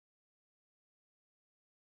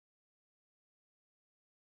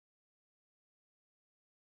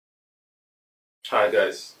Hi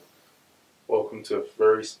guys, welcome to a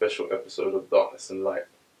very special episode of Darkness and Light.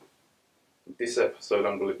 In this episode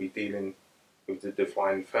I'm going to be dealing with the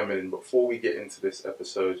Divine Feminine. Before we get into this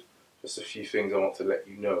episode, just a few things I want to let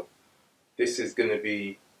you know. This is going to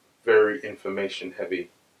be very information heavy,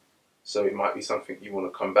 so it might be something you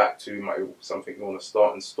want to come back to, it might be something you want to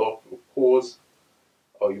start and stop or pause,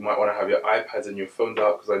 or you might want to have your iPads and your phones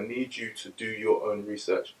out because I need you to do your own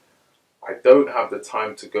research. I don't have the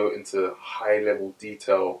time to go into high level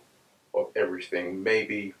detail of everything.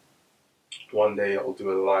 Maybe one day I'll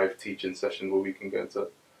do a live teaching session where we can go into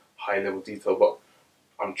high level detail, but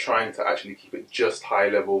I'm trying to actually keep it just high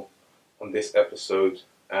level on this episode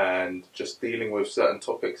and just dealing with certain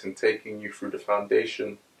topics and taking you through the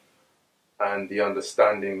foundation and the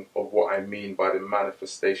understanding of what I mean by the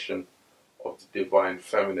manifestation of the Divine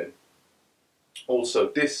Feminine. Also,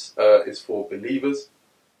 this is for believers.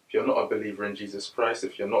 If you're not a believer in Jesus Christ,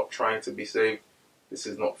 if you're not trying to be saved, this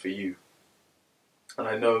is not for you. And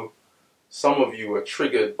I know some of you are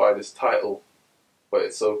triggered by this title, but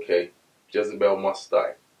it's okay. Jezebel must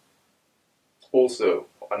die. Also,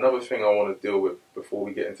 another thing I want to deal with before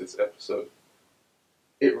we get into this episode.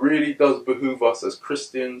 It really does behoove us as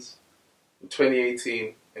Christians in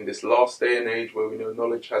 2018, in this last day and age where we know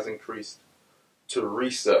knowledge has increased, to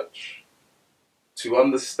research, to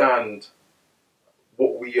understand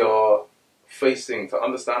what we are facing, to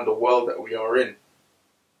understand the world that we are in.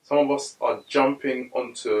 Some of us are jumping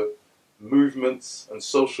onto movements and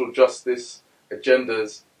social justice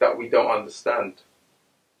agendas that we don't understand.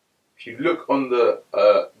 If you look on the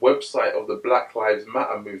website of the Black Lives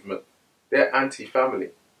Matter movement, they're anti-family.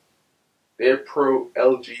 They're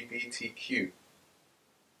pro-LGBTQ.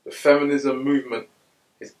 The feminism movement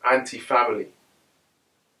is anti-family.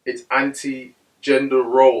 It's anti-gender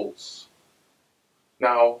roles.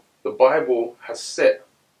 Now, the Bible has set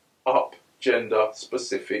up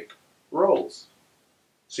gender-specific roles.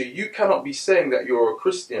 So you cannot be saying that you're a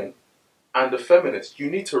Christian and a feminist. You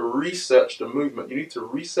need to research the movement. You need to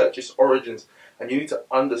research its origins, and you need to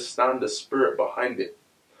understand the spirit behind it.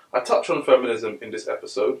 I touch on feminism in this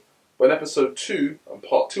episode, but in episode 2 and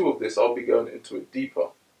part 2 of this, I'll be going into it deeper.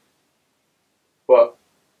 But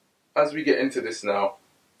as we get into this now,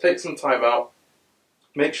 take some time out.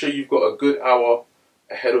 Make sure you've got a good hour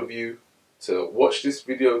ahead of you to watch this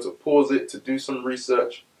video, to pause it, to do some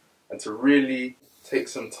research, and to really take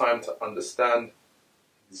some time to understand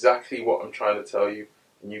exactly what I'm trying to tell you,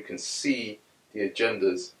 and you can see the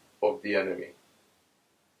agendas of the enemy.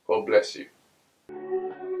 God bless you.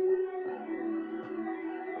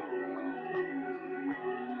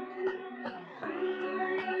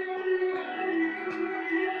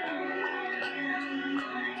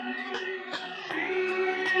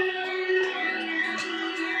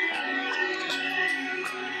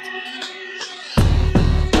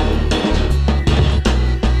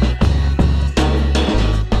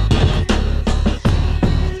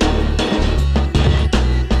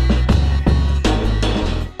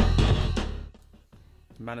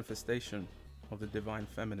 Manifestation of the Divine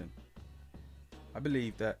Feminine. I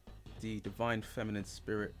believe that the Divine Feminine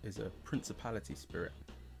spirit is a principality spirit.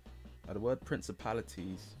 Now, the word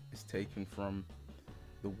principalities is taken from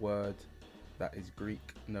the word that is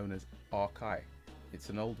Greek known as archai. It's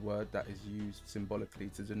an old word that is used symbolically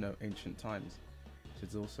to denote ancient times. It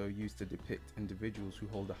is also used to depict individuals who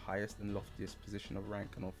hold the highest and loftiest position of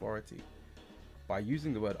rank and authority. By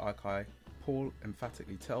using the word archai, Paul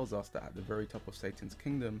emphatically tells us that at the very top of Satan's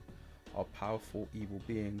kingdom are powerful evil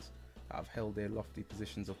beings that have held their lofty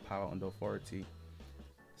positions of power and authority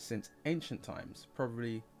since ancient times,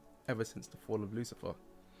 probably ever since the fall of Lucifer.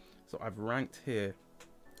 So I've ranked here,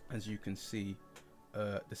 as you can see,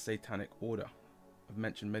 the satanic order. I've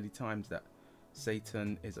mentioned many times that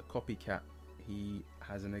Satan is a copycat. He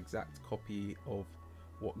has an exact copy of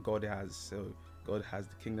what God has. So God has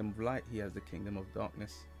the kingdom of light, he has the kingdom of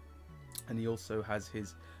darkness. And he also has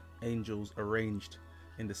his angels arranged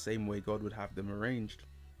in the same way God would have them arranged.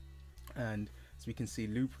 And as we can see,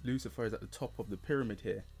 Lucifer is at the top of the pyramid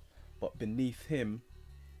here, but beneath him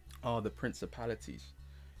are the principalities.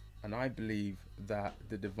 And I believe that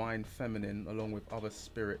the Divine Feminine, along with other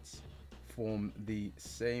spirits, form the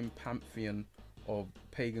same pantheon of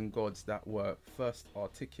pagan gods that were first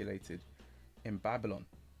articulated in Babylon.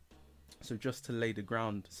 So just to lay the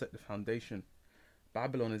ground, set the foundation,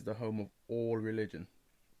 Babylon is the home of all religion.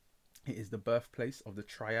 It is the birthplace of the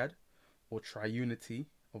triad or triunity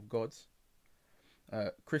of gods.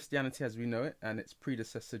 Christianity as we know it and its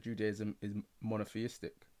predecessor Judaism is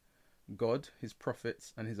monotheistic. God, his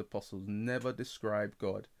prophets and his apostles never describe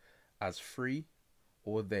God as free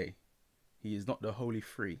or they. He is not the holy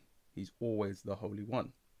three. He's always the Holy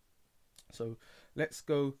One. So let's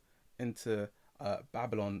go into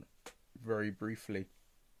Babylon very briefly.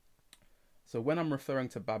 So when I'm referring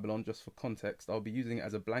to Babylon, just for context, I'll be using it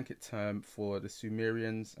as a blanket term for the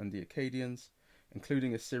Sumerians and the Akkadians,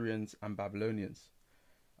 including Assyrians and Babylonians.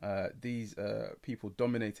 These people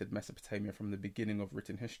dominated Mesopotamia from the beginning of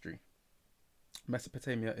written history.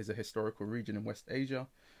 Mesopotamia is a historical region in West Asia,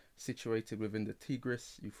 situated within the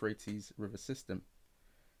Tigris-Euphrates river system.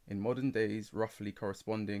 In modern days, roughly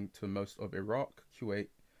corresponding to most of Iraq, Kuwait,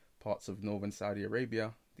 parts of northern Saudi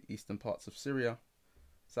Arabia, the eastern parts of Syria,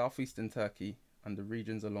 southeastern Turkey, and the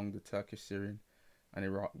regions along the Turkish-Syrian and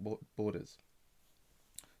Iraq borders.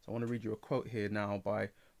 So I want to read you a quote here now by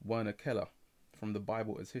Werner Keller from The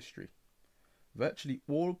Bible as History. Virtually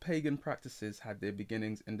all pagan practices had their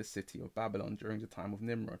beginnings in the city of Babylon during the time of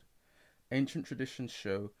Nimrod. Ancient traditions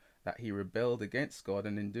show that he rebelled against God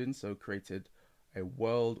and in doing so created a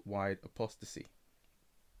worldwide apostasy.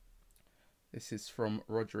 This is from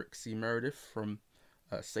Roderick C. Meredith from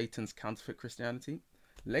Satan's Counterfeit Christianity.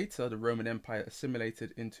 Later, the Roman Empire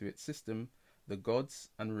assimilated into its system the gods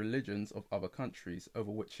and religions of other countries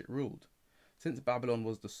over which it ruled. Since Babylon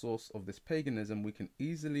was the source of this paganism, we can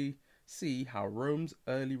easily see how Rome's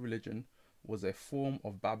early religion was a form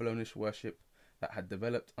of Babylonish worship that had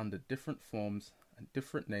developed under different forms and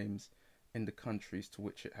different names in the countries to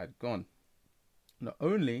which it had gone. Not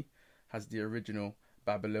only has the original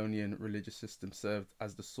Babylonian religious system served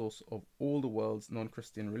as the source of all the world's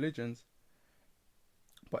non-Christian religions,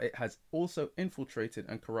 but it has also infiltrated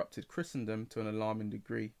and corrupted Christendom to an alarming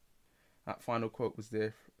degree. That final quote was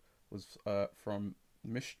from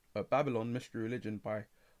Babylon, Mystery Religion by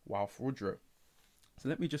Ralph Woodrow. So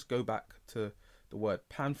let me just go back to the word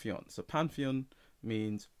pantheon. So pantheon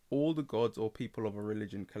means all the gods or people of a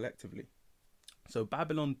religion collectively. So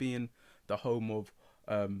Babylon being the home of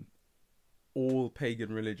all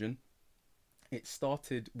pagan religion, it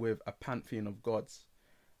started with a pantheon of gods,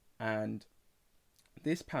 and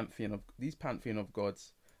these pantheon of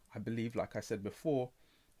gods, I believe, like I said before,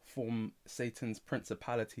 form Satan's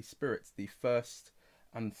principality spirits, the first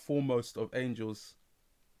and foremost of angels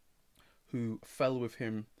who fell with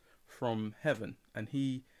him from heaven. And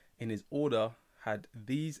he, in his order, had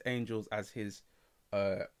these angels as his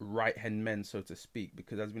right-hand men, so to speak,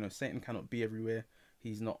 because as we know, Satan cannot be everywhere.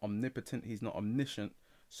 He's not omnipotent, he's not omniscient,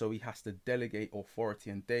 so he has to delegate authority,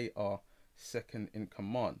 and they are second in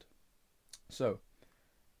command. So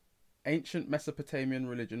ancient Mesopotamian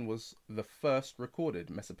religion was the first recorded.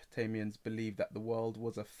 Mesopotamians believed that the world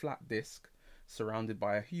was a flat disk surrounded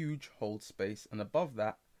by a huge hold space, and above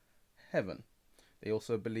that, heaven. They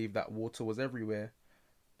also believed that water was everywhere,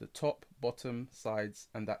 the top, bottom, sides,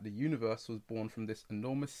 and that the universe was born from this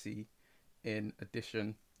enormous sea. In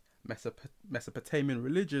addition, Mesopotamian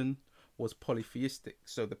religion was polytheistic.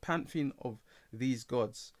 So the pantheon of these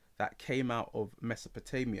gods that came out of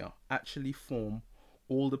Mesopotamia actually form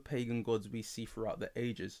all the pagan gods we see throughout the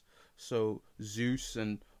ages. So Zeus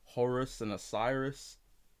and Horus and Osiris,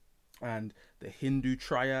 and the Hindu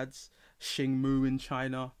triads, Xingmu in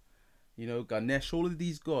China, Ganesh, all of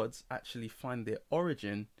these gods actually find their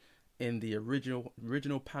origin in the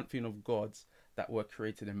original pantheon of gods that were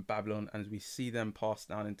created in Babylon, and we see them passed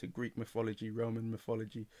down into Greek mythology, Roman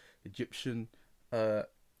mythology, Egyptian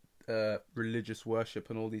religious worship,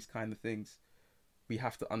 and all these kind of things. We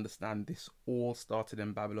have to understand this all started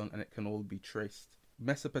in Babylon, and it can all be traced.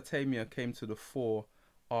 Mesopotamia came to the fore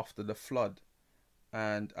after the flood,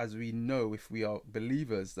 and as we know, if we are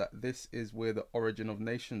believers, that this is where the origin of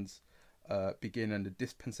nations begin, and the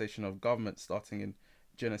dispensation of government starting in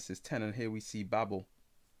Genesis 10. And here we see Babel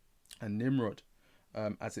and Nimrod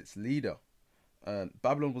as its leader.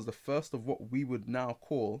 Babylon was the first of what we would now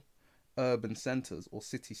call urban centers or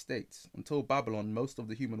city-states. Until Babylon, most of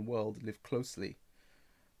the human world lived closely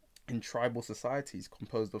in tribal societies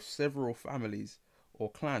composed of several families or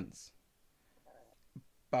clans.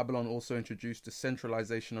 Babylon also introduced the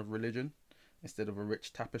centralization of religion instead of a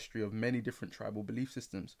rich tapestry of many different tribal belief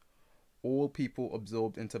systems. All people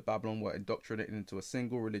absorbed into Babylon were indoctrinated into a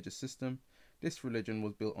single religious system. This religion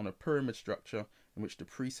was built on a pyramid structure in which the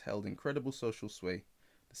priests held incredible social sway.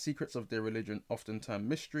 The secrets of their religion, often termed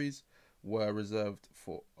mysteries, were reserved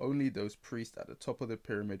for only those priests at the top of the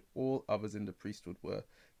pyramid. All others in the priesthood were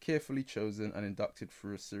carefully chosen and inducted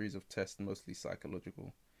through a series of tests, mostly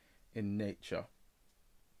psychological in nature.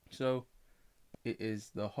 So it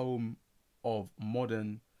is the home of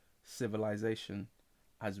modern civilization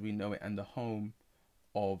as we know it, and the home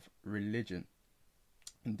of religion.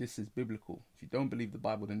 And this is biblical. If you don't believe the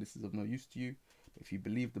Bible, then this is of no use to you. But if you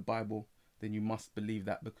believe the Bible, then you must believe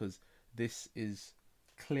that, because this is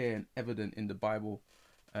clear and evident in the Bible,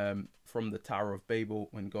 from the Tower of Babel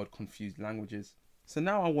when God confused languages. So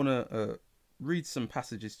now I want to read some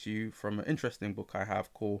passages to you from an interesting book I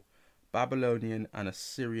have called Babylonian and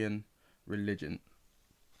Assyrian Religion.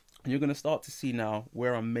 And you're going to start to see now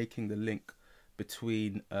where I'm making the link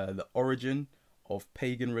between the origin of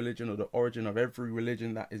pagan religion, or the origin of every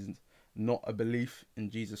religion that is not a belief in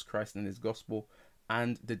Jesus Christ and his gospel,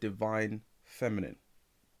 and the divine feminine.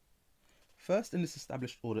 First in this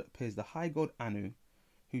established order appears the high god Anu,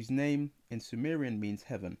 whose name in Sumerian means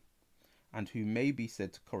heaven, and who may be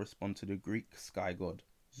said to correspond to the Greek sky god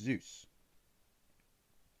Zeus.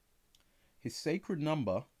 His sacred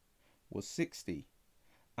number was 60,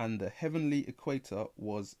 and the heavenly equator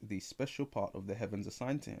was the special part of the heavens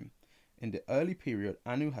assigned to him. In the early period,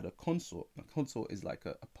 Anu had a consort. A consort is like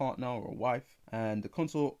a partner or a wife, and the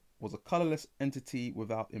consort was a colorless entity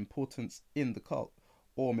without importance in the cult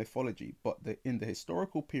or mythology, but in the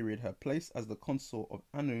historical period, her place as the consort of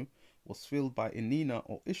Anu was filled by Inanna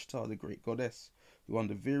or Ishtar, the great goddess, who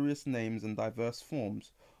under various names and diverse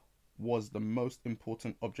forms was the most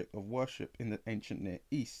important object of worship in the ancient Near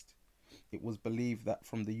East. It was believed that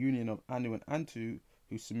from the union of Anu and Antu,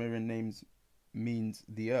 whose Sumerian names means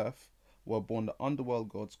the earth, were born the underworld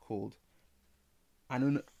gods called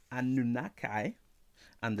Anunnaki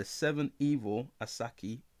and the seven evil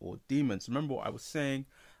Asaki or demons. Remember what I was saying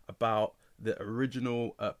about the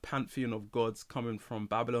original pantheon of gods coming from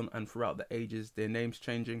Babylon, and throughout the ages their names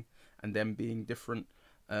changing and them being different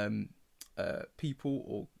people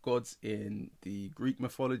or gods in the Greek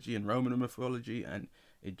mythology and Roman mythology and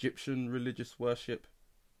Egyptian religious worship.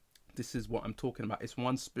 This is what I'm talking about. It's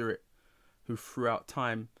one spirit who throughout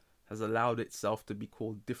time has allowed itself to be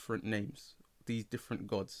called different names. These different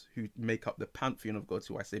gods who make up the pantheon of gods,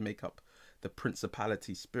 who I say make up the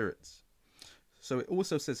principality spirits. So it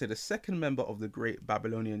also says here the second member of the great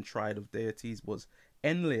Babylonian triad of deities was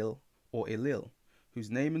Enlil or Elil, whose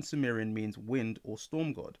name in Sumerian means wind or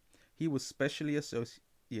storm god. He was specially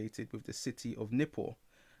associated with the city of Nippur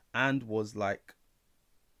and was like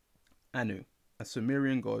Anu, a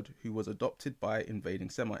Sumerian god who was adopted by invading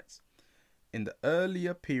Semites. In the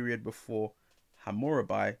earlier period before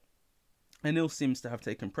Hammurabi, Enlil seems to have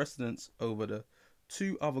taken precedence over the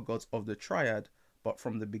two other gods of the triad, but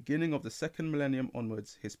from the beginning of the second millennium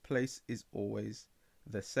onwards, his place is always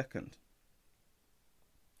the second.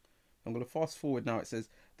 I'm going to fast forward now. It says,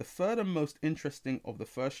 the third and most interesting of the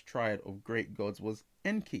first triad of great gods was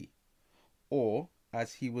Enki, or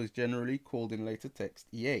as he was generally called in later text,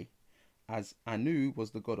 Ea. As Anu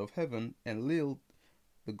was the god of heaven, Enlil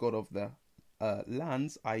the god of the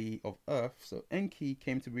lands, i.e. of earth, so Enki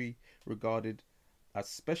came to be regarded as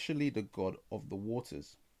specially the god of the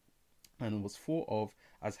waters, and was thought of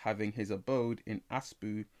as having his abode in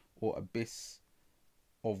Aspu, or abyss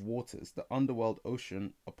of waters, the underworld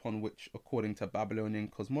ocean upon which, according to Babylonian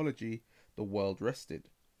cosmology, the world rested.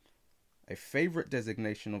 A favorite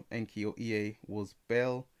designation of Enki or Ea was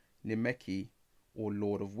Bel Nimeki, or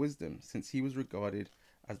Lord of Wisdom, since he was regarded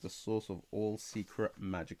as the source of all secret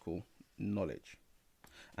magical knowledge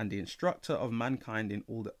and the instructor of mankind in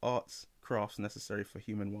all the arts, crafts necessary for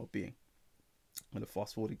human well-being. I'm going to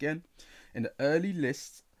fast forward again. In the early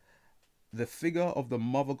lists, the figure of the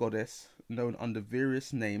mother goddess, known under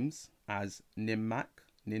various names as Ninmak,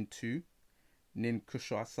 Nintu,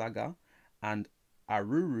 Ninkushwasaga, and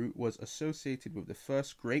Aruru, was associated with the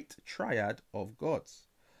first great triad of gods.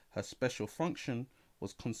 Her special function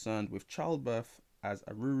was concerned with childbirth. As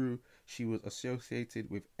Aruru, she was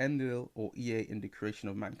associated with Enlil or Ea in the creation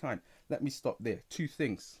of mankind. Let me stop there. Two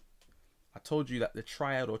things. I told you that the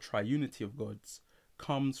triad or triunity of gods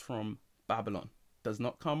comes from Babylon, does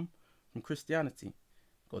not come from Christianity.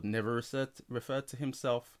 God never referred to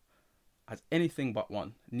himself as anything but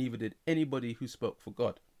one. Neither did anybody who spoke for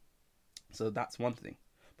God. So that's one thing.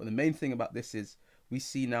 But the main thing about this is we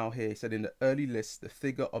see now here, he said in the early list, the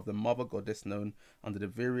figure of the mother goddess known under the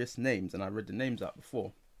various names. And I read the names out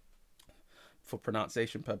before. For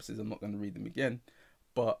pronunciation purposes, I'm not going to read them again.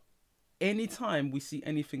 But anytime we see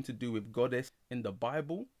anything to do with goddess in the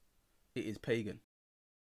Bible, it is pagan.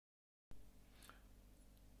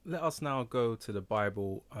 Let us now go to the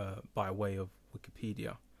Bible by way of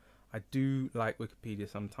Wikipedia. I do like Wikipedia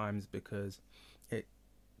sometimes because it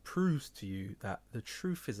proves to you that the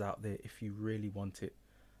truth is out there if you really want it.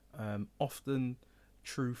 Often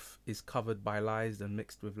truth is covered by lies and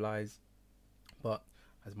mixed with lies, but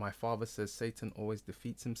as my father says, Satan always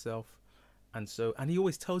defeats himself, and he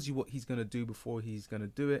always tells you what he's going to do before he's going to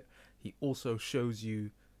do it. He also shows you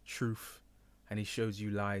truth and he shows you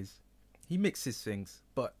lies. He mixes things,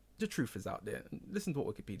 but the truth is out there. Listen to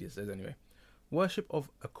what Wikipedia says anyway. Worship of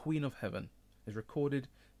a Queen of Heaven is recorded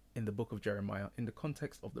in the book of Jeremiah in the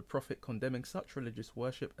context of the prophet condemning such religious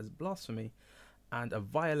worship as blasphemy and a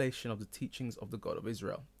violation of the teachings of the God of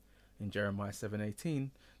Israel. In Jeremiah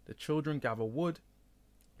 7:18, the children gather wood,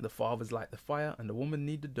 the fathers light the fire, and the women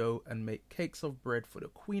knead the dough and make cakes of bread for the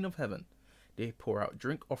Queen of Heaven. They pour out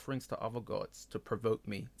drink offerings to other gods to provoke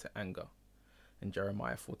me to anger. In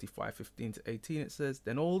Jeremiah 45:15-18 it says,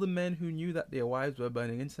 Then all the men who knew that their wives were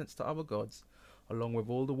burning incense to other gods, along with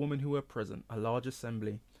all the women who were present, a large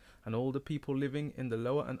assembly, and all the people living in the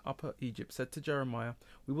lower and upper Egypt, said to Jeremiah,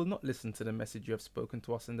 We will not listen to the message you have spoken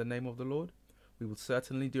to us in the name of the Lord. We will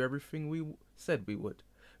certainly do everything we said we would.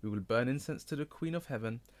 We will burn incense to the Queen of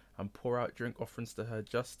Heaven and pour out drink offerings to her,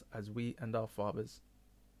 just as we and our fathers,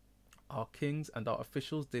 our kings and our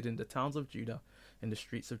officials did in the towns of Judah, in the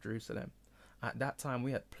streets of Jerusalem. At that time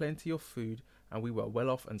we had plenty of food, and we were well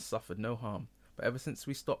off and suffered no harm. But ever since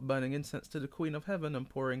we stopped burning incense to the Queen of Heaven and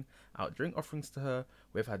pouring out drink offerings to her,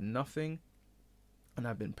 we have had nothing and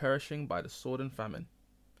have been perishing by the sword and famine.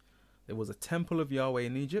 There was a temple of Yahweh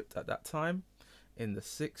in Egypt at that time, in the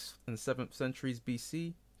 6th and 7th centuries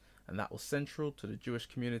BC, and that was central to the Jewish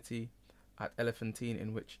community at Elephantine,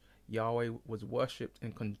 in which Yahweh was worshipped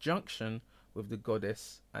in conjunction with the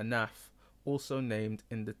goddess Anaph, also named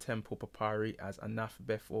in the temple papyri as Anaph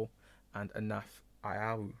Bethel and Anaph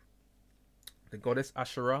Ayahu. The goddess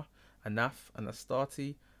Asherah, Anaph, and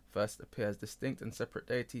Astarte first appear as distinct and separate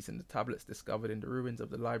deities in the tablets discovered in the ruins of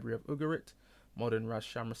the library of Ugarit, modern Ras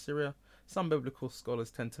Shamra, Syria. Some biblical scholars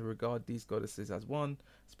tend to regard these goddesses as one,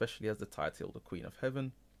 especially as the title the Queen of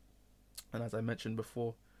Heaven. And as I mentioned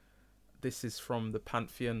before, this is from the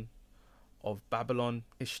pantheon of Babylon,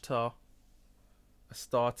 Ishtar,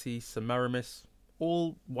 Astarte, Semiramis,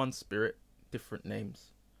 all one spirit, different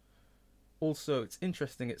names. Also, it's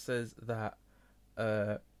interesting, it says that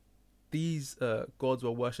these gods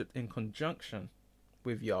were worshipped in conjunction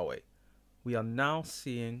with Yahweh. We are now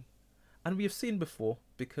seeing, and we have seen before,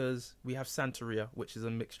 because we have Santeria, which is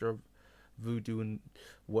a mixture of voodoo and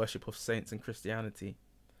worship of saints in Christianity.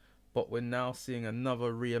 But we're now seeing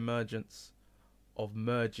another re-emergence of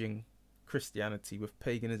merging Christianity with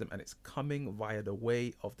paganism, and it's coming via the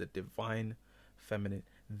way of the divine feminine.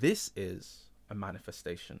 This is a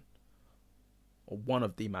manifestation, or one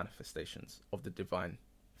of the manifestations of the divine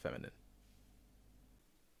feminine.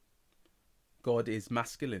 God is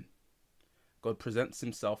masculine. God presents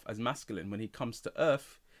himself as masculine. When he comes to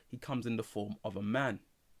earth, he comes in the form of a man.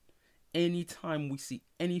 Anytime we see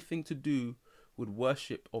anything to do with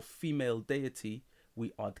worship of female deity,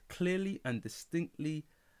 we are clearly and distinctly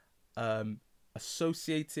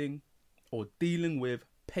associating or dealing with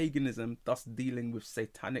paganism, thus dealing with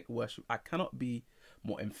satanic worship. I cannot be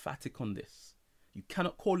more emphatic on this. You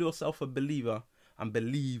cannot call yourself a believer and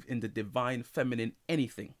believe in the divine feminine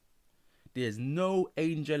anything. There's no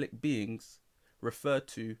angelic beings referred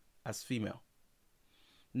to as female.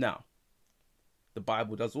 Now, the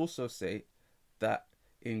Bible does also say that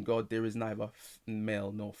in God there is neither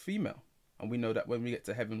male nor female. And we know that when we get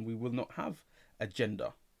to heaven, we will not have a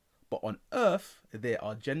gender. But on earth, there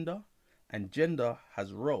are gender, and gender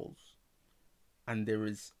has roles. And there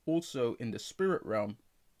is also, in the spirit realm,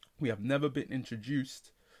 we have never been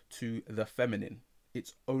introduced to the feminine.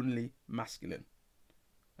 It's only masculine.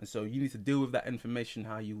 And so you need to deal with that information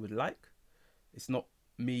how you would like. It's not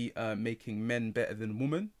me making men better than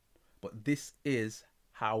women, but this is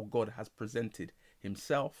how God has presented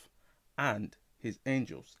himself and his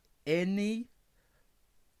angels. Anything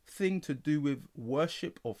to do with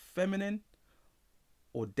worship of feminine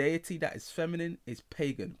or deity that is feminine is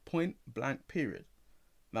pagan. Point blank, period.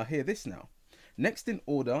 Now hear this now. Next in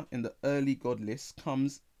order in the early god list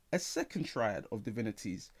comes a second triad of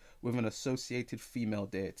divinities with an associated female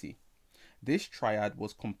deity. This triad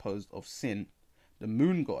was composed of Sin, the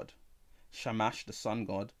moon god, Shamash, the sun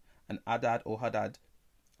god, and Adad or Hadad,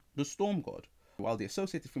 the storm god, while the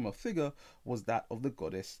associated female figure was that of the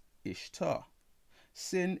goddess Ishtar.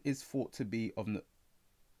 Sin is thought to be of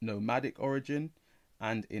nomadic origin,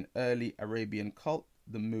 and in early Arabian cult,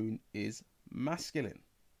 the moon is masculine.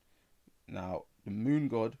 Now, the moon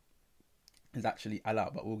god is actually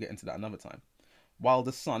Allah, but we'll get into that another time, while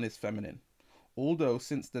the sun is feminine. Although,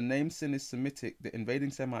 since the name Sin is Semitic, the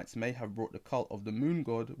invading Semites may have brought the cult of the moon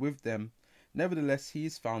god with them, nevertheless, he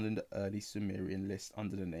is found in the early Sumerian list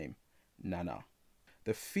under the name Nana.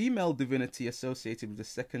 The female divinity associated with the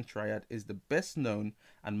second triad is the best known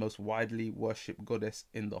and most widely worshipped goddess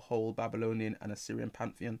in the whole Babylonian and Assyrian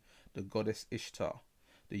pantheon, the goddess Ishtar.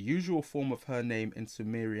 The usual form of her name in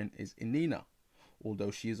Sumerian is Inanna,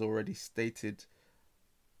 although she is already stated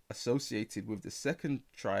associated with the second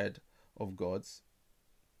triad of gods.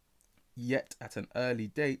 Yet at an early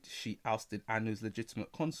date, she ousted Anu's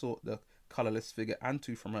legitimate consort, the colourless figure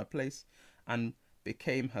Antu, from her place and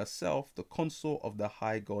became herself the consort of the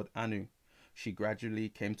high god Anu. She gradually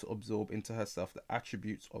came to absorb into herself the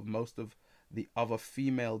attributes of most of the other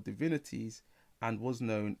female divinities and was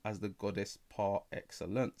known as the goddess par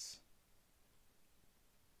excellence.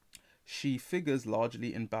 She figures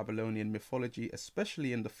largely in Babylonian mythology,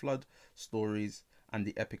 especially in the flood stories and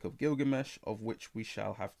the Epic of Gilgamesh, of which we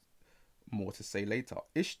shall have more to say later.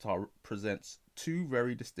 Ishtar presents two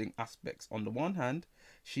very distinct aspects. On the one hand,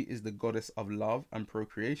 she is the goddess of love and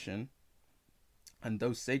procreation, and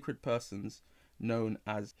those sacred persons known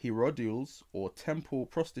as Herodules or temple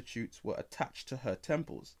prostitutes were attached to her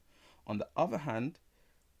temples. On the other hand,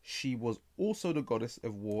 she was also the goddess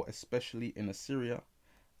of war, especially in Assyria,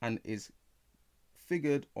 and is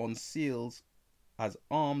figured on seals as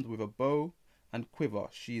armed with a bow and quiver.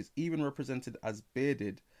 She is even represented as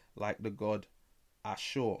bearded like the god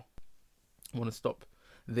Ashur. I want to stop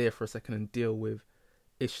there for a second and deal with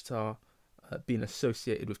Ishtar being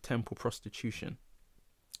associated with temple prostitution.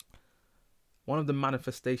 One of the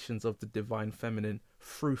manifestations of the divine feminine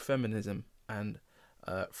through feminism and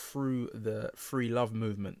through the free love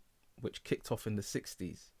movement, which kicked off in the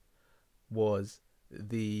 60s, was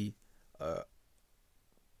the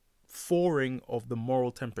thawing of the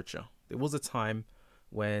moral temperature. There was a time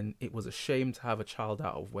when it was a shame to have a child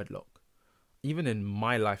out of wedlock. Even in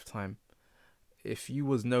my lifetime, if you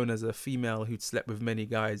was known as a female who'd slept with many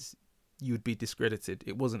guys, you'd be discredited.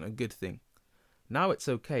 It wasn't a good thing. Now it's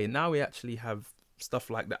okay. Now we actually have stuff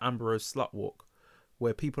like the Amber Rose Slut Walk,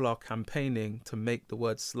 where people are campaigning to make the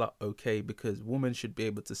word slut okay, because women should be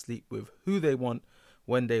able to sleep with who they want,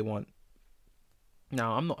 when they want.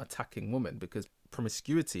 Now, I'm not attacking women, because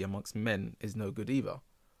promiscuity amongst men is no good either.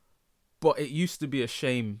 But it used to be a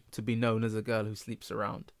shame to be known as a girl who sleeps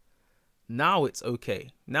around. Now it's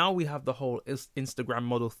okay. Now we have the whole Instagram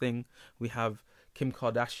model thing. We have Kim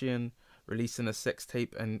Kardashian releasing a sex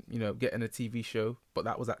tape and, you know, getting a TV show. But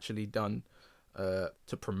that was actually done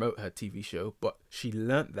to promote her TV show. But she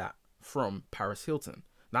learnt that from Paris Hilton.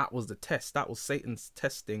 That was the test. That was Satan's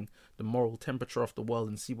testing the moral temperature of the world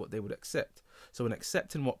and see what they would accept. So in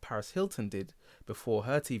accepting what Paris Hilton did before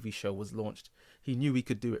her TV show was launched, he knew he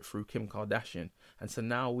could do it through Kim Kardashian. And so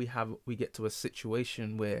now we get to a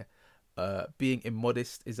situation where being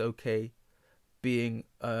immodest is okay. Being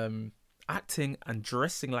acting and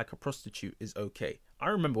dressing like a prostitute is okay. I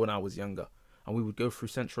remember when I was younger and we would go through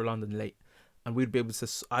central London late and I'd be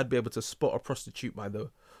able to spot a prostitute by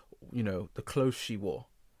the clothes she wore.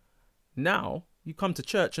 Now you come to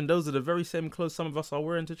church and those are the very same clothes some of us are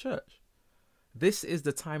wearing to church. This is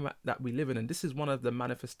the time that we live in, and this is one of the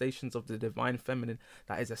manifestations of the divine feminine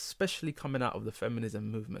that is especially coming out of the feminism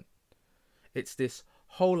movement. It's this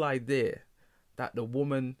whole idea that the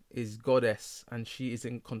woman is goddess and she is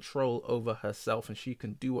in control over herself and she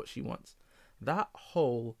can do what she wants. That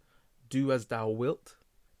whole do as thou wilt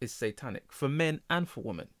is satanic for men and for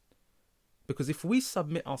women. Because if we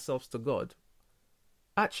submit ourselves to God,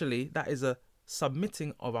 actually that is a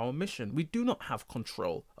submitting of our mission. We do not have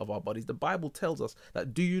control of our bodies. The Bible tells us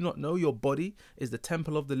that, do you not know your body is the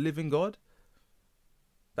temple of the living God?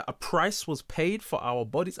 That a price was paid for our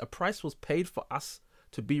bodies. A price was paid for us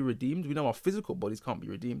to be redeemed. We know our physical bodies can't be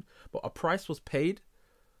redeemed, but a price was paid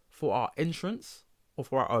for our entrance or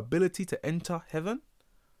for our ability to enter heaven.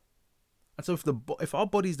 And so if our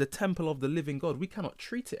body is the temple of the living God, we cannot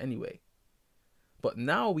treat it anyway. But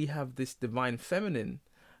now we have this divine feminine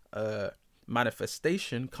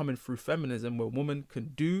manifestation coming through feminism, where women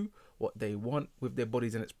can do what they want with their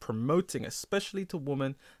bodies, and it's promoting, especially to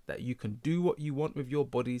women, that you can do what you want with your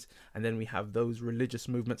bodies. And then we have those religious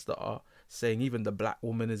movements that are saying even the black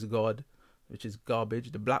woman is God, which is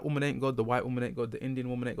garbage. The black woman ain't God, the white woman ain't God, the Indian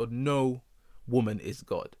woman ain't God. No woman is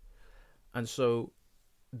God. And so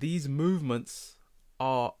these movements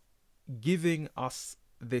are giving us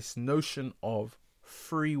this notion of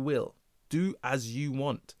free will. Do as you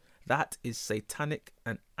want. That is satanic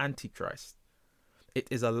and antichrist. It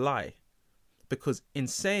is a lie, because in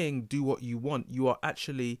saying do what you want, you are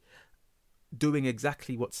actually doing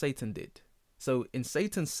exactly what Satan did. So in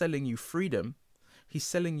Satan selling you freedom, he's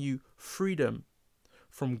selling you freedom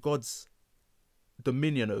from God's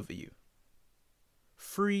dominion over you.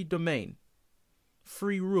 Free domain,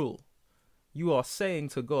 free rule. You are saying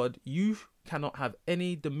to God, you cannot have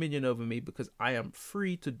any dominion over me because I am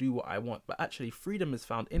free to do what I want. But actually freedom is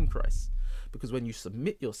found in Christ, because when you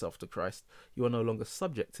submit yourself to Christ, you are no longer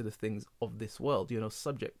subject to the things of this world. You're not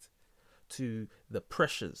subject to the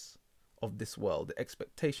pressures of this world, the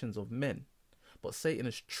expectations of men. But Satan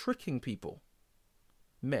is tricking people,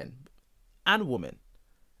 men and women,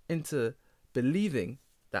 into believing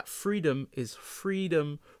that freedom is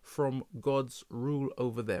freedom from God's rule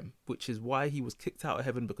over them, which is why he was kicked out of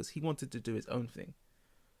heaven, because he wanted to do his own thing.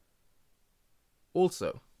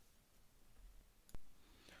 Also,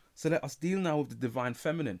 so let us deal now with the divine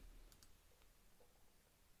feminine.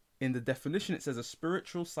 In the definition, it says a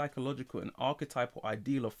spiritual, psychological, and archetypal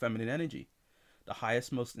ideal of feminine energy, the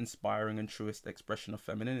highest, most inspiring, and truest expression of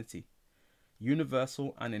femininity,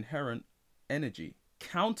 universal and inherent energy,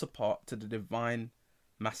 counterpart to the divine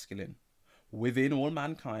masculine, within all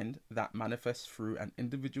mankind, that manifests through an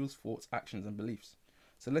individual's thoughts, actions, and beliefs.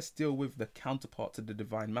 So let's deal with the counterpart to the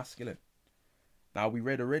divine masculine. Now, we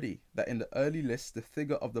read already that in the early lists, the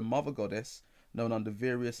figure of the mother goddess, known under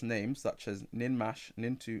various names such as Ninmash,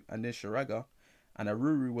 Nintu, and Nisharaga, and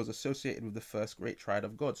Aruru, was associated with the first great triad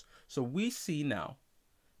of gods. So we see now,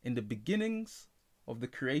 in the beginnings of the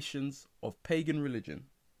creations of pagan religion,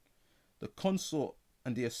 the consort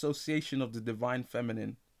and the association of the divine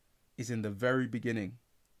feminine is in the very beginning.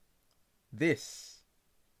 This,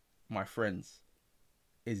 my friends,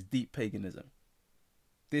 is deep paganism.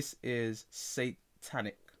 This is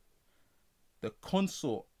satanic. The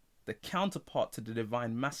consort, the counterpart to the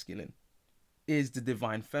divine masculine, is the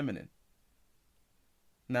divine feminine.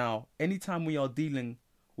 Now, anytime we are dealing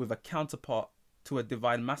with a counterpart to a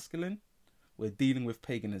divine masculine, we're dealing with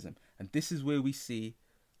paganism. And this is where we see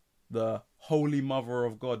the Holy Mother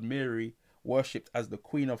of God, Mary, worshipped as the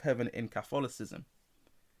Queen of Heaven in Catholicism.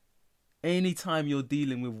 Anytime you're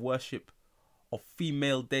dealing with worship of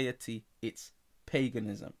female deity, it's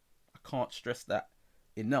paganism. I can't stress that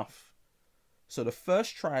enough. So the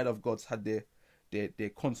first triad of gods had their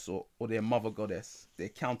consort, or their mother goddess, their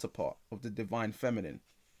counterpart of the divine feminine.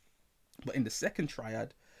 But in the second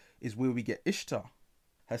triad is where we get Ishtar.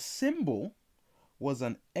 Her symbol was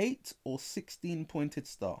an 8 or 16 pointed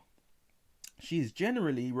star. She is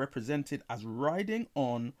generally represented as riding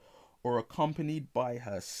on or accompanied by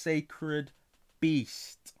her sacred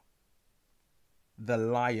beast, the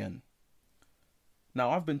lion.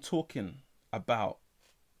 Now, I've been talking about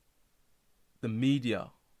the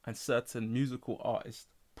media and certain musical artists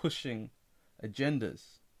pushing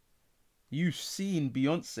agendas. You've seen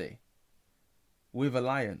Beyonce with a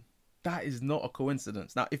lion. That is not a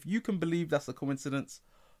coincidence. Now, if you can believe that's a coincidence,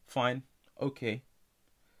 fine, okay.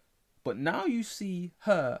 But now you see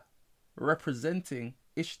her representing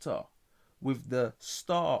Ishtar with the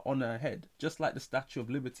star on her head, just like the Statue of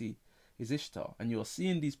Liberty is Ishtar. And you're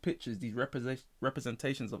seeing these pictures, these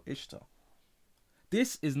representations of Ishtar.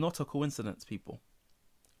 This is not a coincidence, people.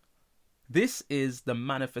 This is the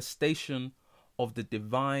manifestation of the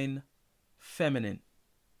divine feminine.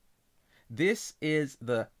 This is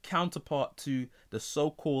the counterpart to the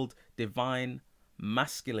so-called divine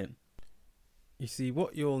masculine. You see,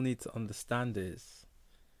 what you all need to understand is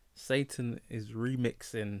Satan is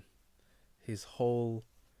remixing his whole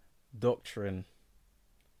doctrine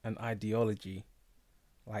and ideology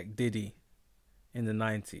like Diddy in the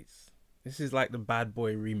 90s. This is like the Bad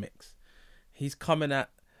Boy remix. He's coming at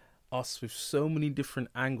us with so many different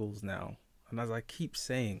angles now. And as I keep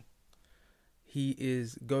saying, he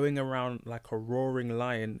is going around like a roaring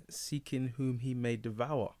lion, seeking whom he may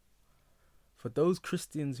devour. For those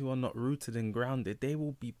Christians who are not rooted and grounded, they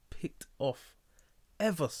will be picked off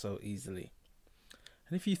ever so easily.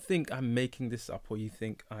 And if you think I'm making this up, or you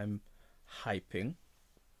think I'm hyping,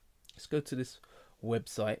 let's go to this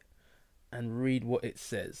website and read what it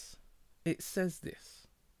says. It says this: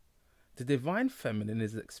 the divine feminine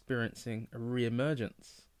is experiencing a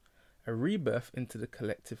re-emergence, a rebirth into the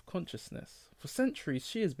collective consciousness. For centuries,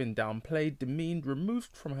 she has been downplayed, demeaned,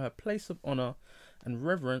 removed from her place of honor and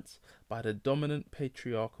reverence by the dominant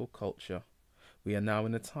patriarchal culture. We are now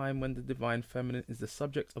in a time when the divine feminine is the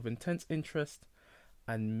subject of intense interest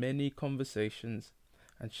and many conversations,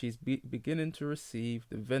 and she's beginning to receive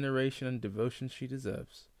the veneration and devotion she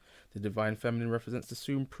deserves. The divine feminine represents the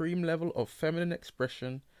supreme level of feminine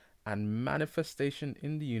expression and manifestation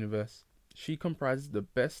in the universe. She comprises the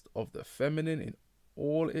best of the feminine in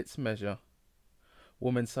all its measure.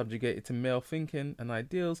 Women subjugated to male thinking and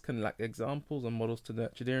ideals can lack examples and models to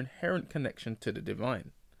nurture their inherent connection to the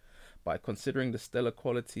divine. By considering the stellar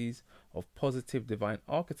qualities of positive divine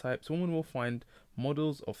archetypes, women will find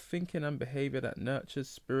models of thinking and behavior that nurtures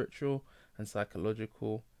spiritual and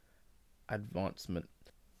psychological advancement.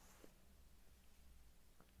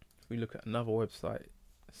 If we look at another website, it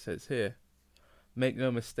says here, make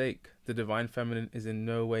no mistake, the divine feminine is in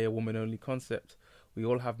no way a woman-only concept. We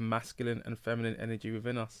all have masculine and feminine energy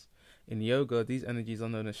within us. In yoga, these energies are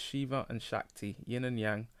known as Shiva and Shakti, yin and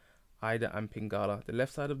yang, Ida and Pingala. The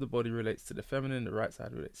left side of the body relates to the feminine, the right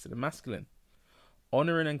side relates to the masculine.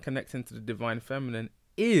 Honoring and connecting to the divine feminine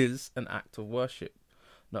is an act of worship,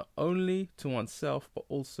 not only to oneself, but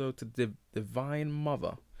also to the divine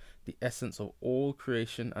mother, the essence of all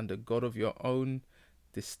creation and the God of your own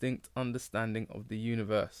distinct understanding of the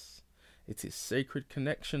universe. It is sacred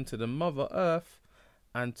connection to the Mother Earth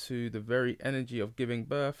and to the very energy of giving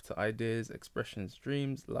birth to ideas, expressions,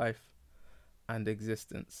 dreams, life, and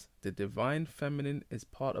existence. The divine feminine is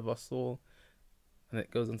part of us all. And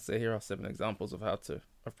it goes on to say, here are 7 examples of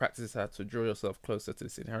practices how to draw yourself closer to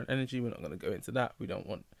this inherent energy. We're not going to go into that. We don't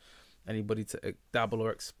want anybody to dabble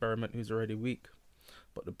or experiment who's already weak.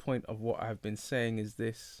 But the point of what I've been saying is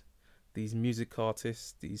this: these music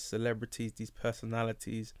artists, these celebrities, these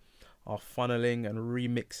personalities are funneling and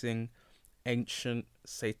remixing ancient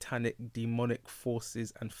satanic demonic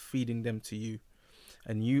forces and feeding them to you.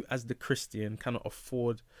 And you as the Christian cannot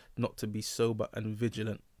afford not to be sober and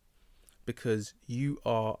vigilant, because you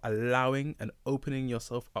are allowing and opening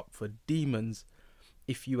yourself up for demons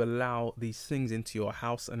if you allow these things into your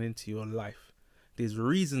house and into your life. There's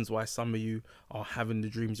reasons why some of you are having the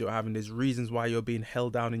dreams you're having. There's reasons why you're being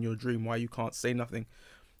held down in your dream, why you can't say nothing.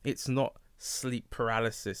 It's not sleep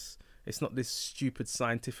paralysis. It's not this stupid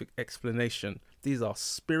scientific explanation. These are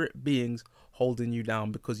spirit beings holding you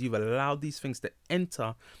down because you've allowed these things to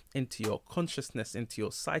enter into your consciousness, into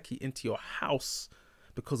your psyche, into your house,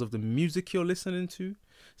 because of the music you're listening to,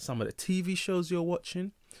 some of the TV shows you're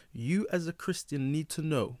watching. You as a Christian need to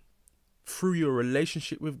know, through your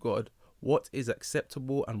relationship with God, what is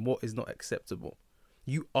acceptable and what is not acceptable.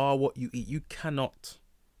 You are what you eat. You cannot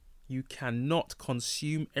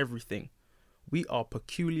consume everything. We are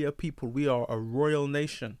peculiar people. We are a royal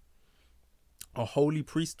nation, a holy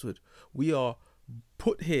priesthood. We are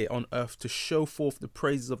put here on earth to show forth the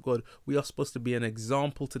praises of God. We are supposed to be an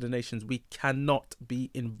example to the nations. We cannot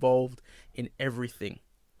be involved in everything.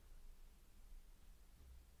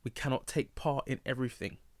 We cannot take part in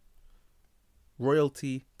everything.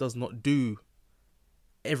 Royalty does not do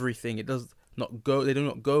everything. It does not go. They do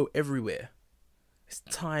not go everywhere. It's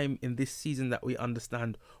time in this season that we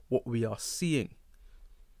understand what we are seeing.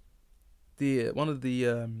 One of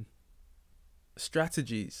the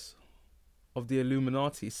strategies of the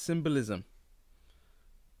Illuminati is symbolism.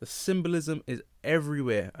 The symbolism is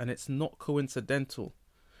everywhere, and it's not coincidental.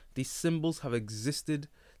 These symbols have existed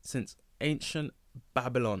since ancient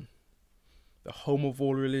Babylon, the home of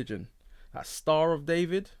all religion. That Star of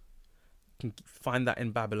David, you can find that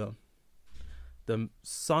in Babylon. The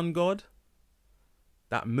sun god,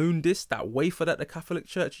 that moon disc, that wafer that the Catholic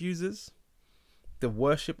Church uses, the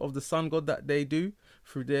worship of the sun god that they do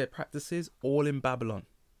through their practices, all in Babylon.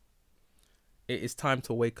 It is time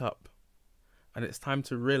to wake up, and it's time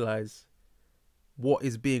to realize what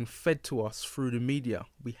is being fed to us through the media.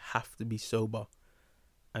 We have to be sober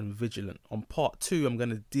and vigilant. On part 2, I'm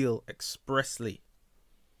going to deal expressly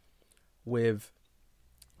with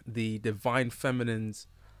the divine feminine's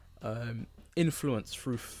influence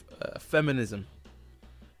through feminism,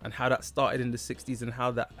 and how that started in the 60s and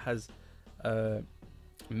how that has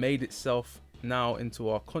made itself now into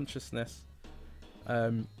our consciousness.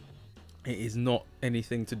 It is not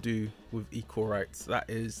anything to do with equal rights. That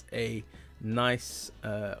is a nice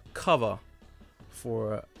cover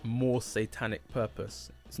for a more satanic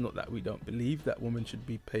purpose. It's not that we don't believe that women should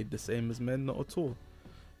be paid the same as men, not at all.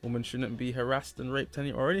 Women shouldn't be harassed and raped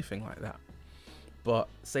or anything like that. But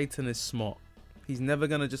Satan is smart. He's never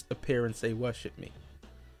going to just appear and say, worship me.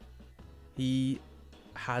 He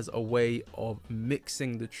has a way of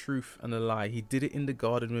mixing the truth and the lie. He did it in the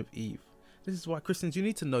garden with Eve. This is why, Christians, you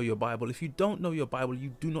need to know your Bible. If you don't know your Bible,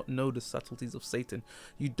 you do not know the subtleties of Satan.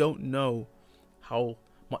 You don't know how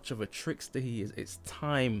much of a trickster he is. It's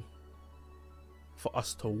time for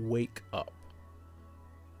us to wake up.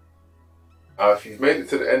 If you've made it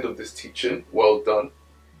to the end of this teaching, well done.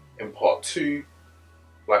 In part 2,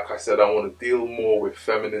 like I said, I want to deal more with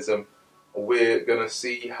feminism. We're going to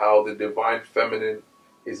see how the divine feminine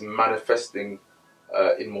is manifesting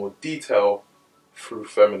in more detail through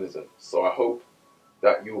feminism. So I hope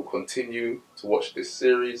that you will continue to watch this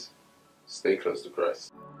series. Stay close to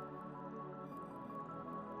Christ.